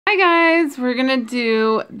Hi guys, we're gonna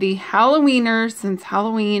do the Halloweener since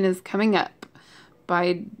Halloween is coming up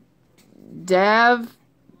by Dav.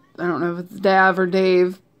 I don't know if it's Dav or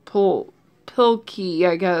Dave Pilkey,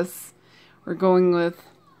 I guess we're going with.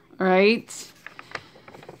 Alright.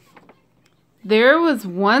 There was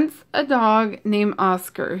once a dog named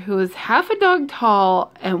Oscar who was half a dog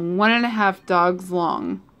tall and 1.5 dogs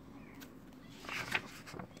long.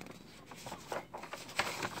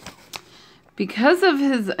 Because of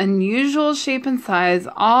his unusual shape and size,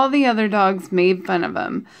 all the other dogs made fun of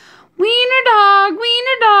him. Wiener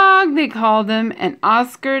dog, they called him, and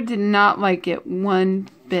Oscar did not like it one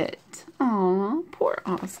bit. Aw, poor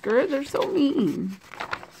Oscar, they're so mean.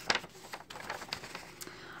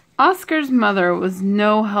 Oscar's mother was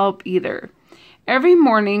no help either. Every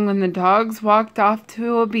morning when the dogs walked off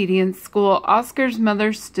to obedience school, Oscar's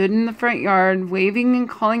mother stood in the front yard, waving and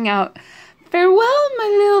calling out, "Farewell, my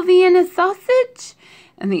little Vienna sausage,"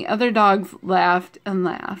 and the other dogs laughed and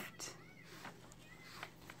laughed.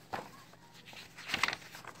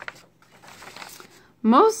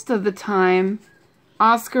 Most of the time,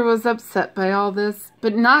 Oscar was upset by all this,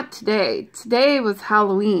 but not today. Today was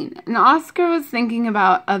Halloween, and Oscar was thinking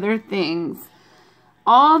about other things.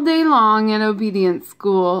 All day long at obedience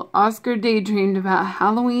school, Oscar daydreamed about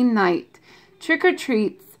Halloween night,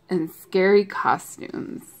 trick-or-treats, and scary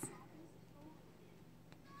costumes.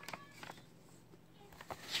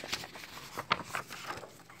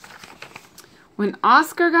 When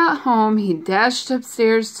Oscar got home, he dashed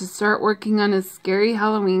upstairs to start working on his scary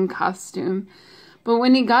Halloween costume. But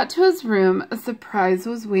when he got to his room, a surprise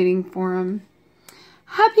was waiting for him.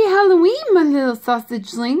 "Happy Halloween, my little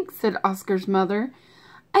sausage link," said Oscar's mother.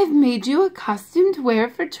 "I've made you a costume to wear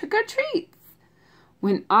for trick-or-treats."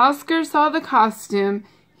 When Oscar saw the costume,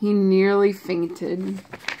 he nearly fainted.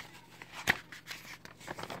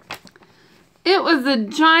 It was a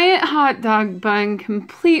giant hot dog bun,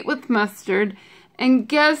 complete with mustard, and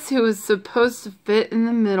guess who was supposed to fit in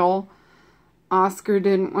the middle? Oscar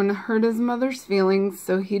didn't want to hurt his mother's feelings,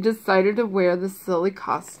 so he decided to wear the silly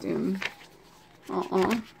costume.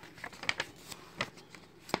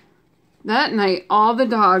 That night, all the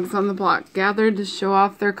dogs on the block gathered to show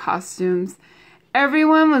off their costumes.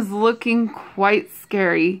 Everyone was looking quite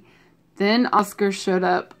scary. Then Oscar showed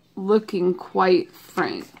up, looking quite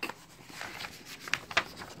frank.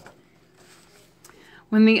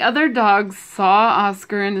 When the other dogs saw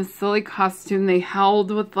Oscar in his silly costume, they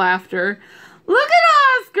howled with laughter. "Look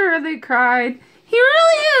at Oscar!" they cried. "He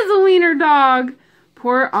really is a wiener dog!"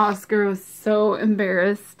 Poor Oscar was so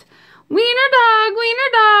embarrassed. Wiener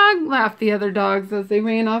dog, laughed the other dogs as they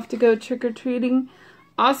ran off to go trick-or-treating.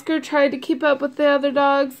 Oscar tried to keep up with the other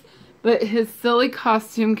dogs, but his silly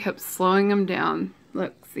costume kept slowing him down.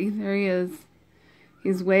 Look, see, there he is.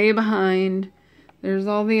 He's way behind. There's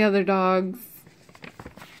all the other dogs.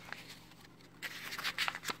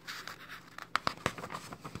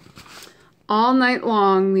 All night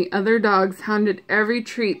long, the other dogs hounded every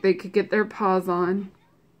treat they could get their paws on.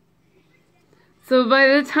 So by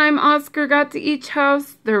the time Oscar got to each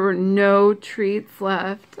house, there were no treats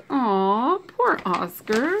left. Aw, poor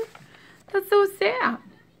Oscar. That's so sad.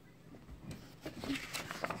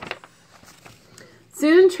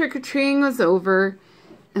 Soon trick-or-treating was over,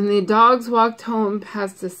 and the dogs walked home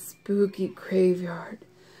past a spooky graveyard.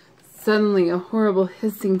 Suddenly, a horrible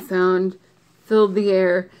hissing sound filled the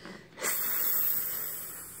air.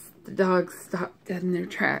 The dogs stopped dead in their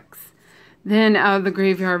tracks. Then out of the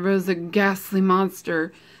graveyard rose a ghastly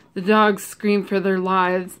monster. The dogs screamed for their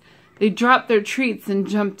lives. They dropped their treats and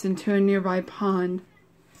jumped into a nearby pond.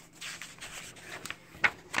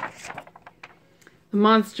 The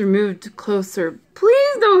monster moved closer.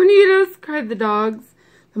 "Please don't eat us," cried the dogs.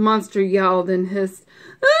 The monster yelled and hissed.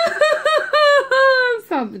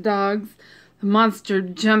 Sobbed the dogs. The monster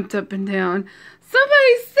jumped up and down.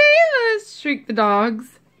 "Somebody save us!" shrieked the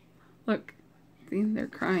dogs. Look, see, they're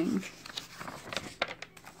crying.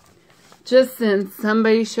 Just then,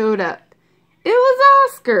 somebody showed up. It was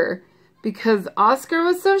Oscar. Because Oscar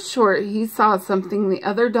was so short, he saw something the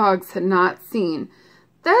other dogs had not seen.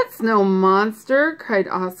 "That's no monster," cried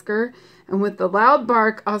Oscar, and with a loud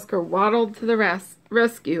bark, Oscar waddled to the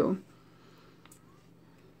rescue.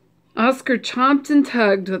 Oscar chomped and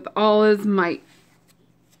tugged with all his might.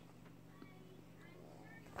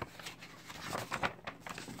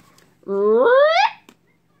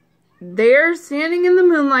 There, standing in the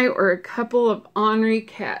moonlight, were a couple of ornery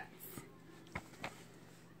cats.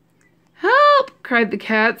 "Help!" cried the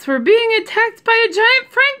cats. "We're being attacked by a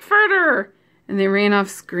giant frankfurter!" And they ran off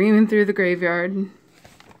screaming through the graveyard.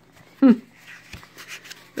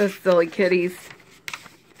 Those silly kitties.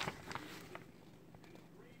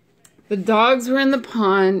 The dogs were in the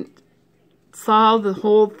pond, saw the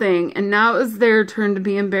whole thing, and now it was their turn to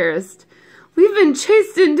be embarrassed. "We've been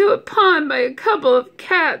chased into a pond by a couple of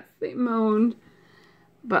cats," they moaned.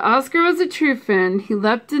 But Oscar was a true friend. He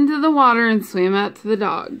leapt into the water and swam out to the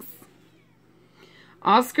dogs.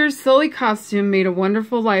 Oscar's silly costume made a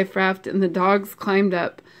wonderful life raft, and the dogs climbed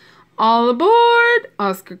up. "All aboard!"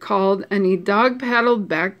 Oscar called, and he dog paddled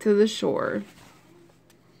back to the shore.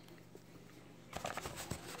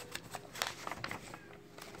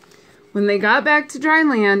 When they got back to dry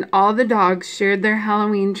land, all the dogs shared their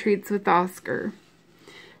Halloween treats with Oscar.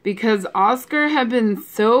 Because Oscar had been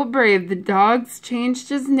so brave, the dogs changed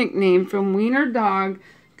his nickname from Wiener Dog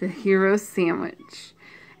to Hero Sandwich.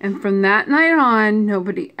 And from that night on,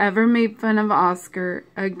 nobody ever made fun of Oscar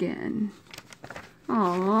again.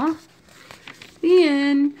 Aww. The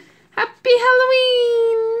end. Happy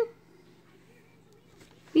Halloween!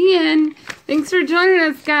 The end. Thanks for joining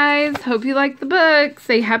us, guys. Hope you liked the book.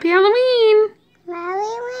 Say Happy Halloween.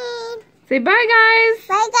 Halloween. Say bye, guys.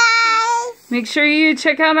 Bye, guys. Make sure you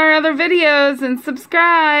check out our other videos and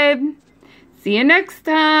subscribe. See you next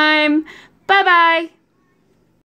time. Bye-bye.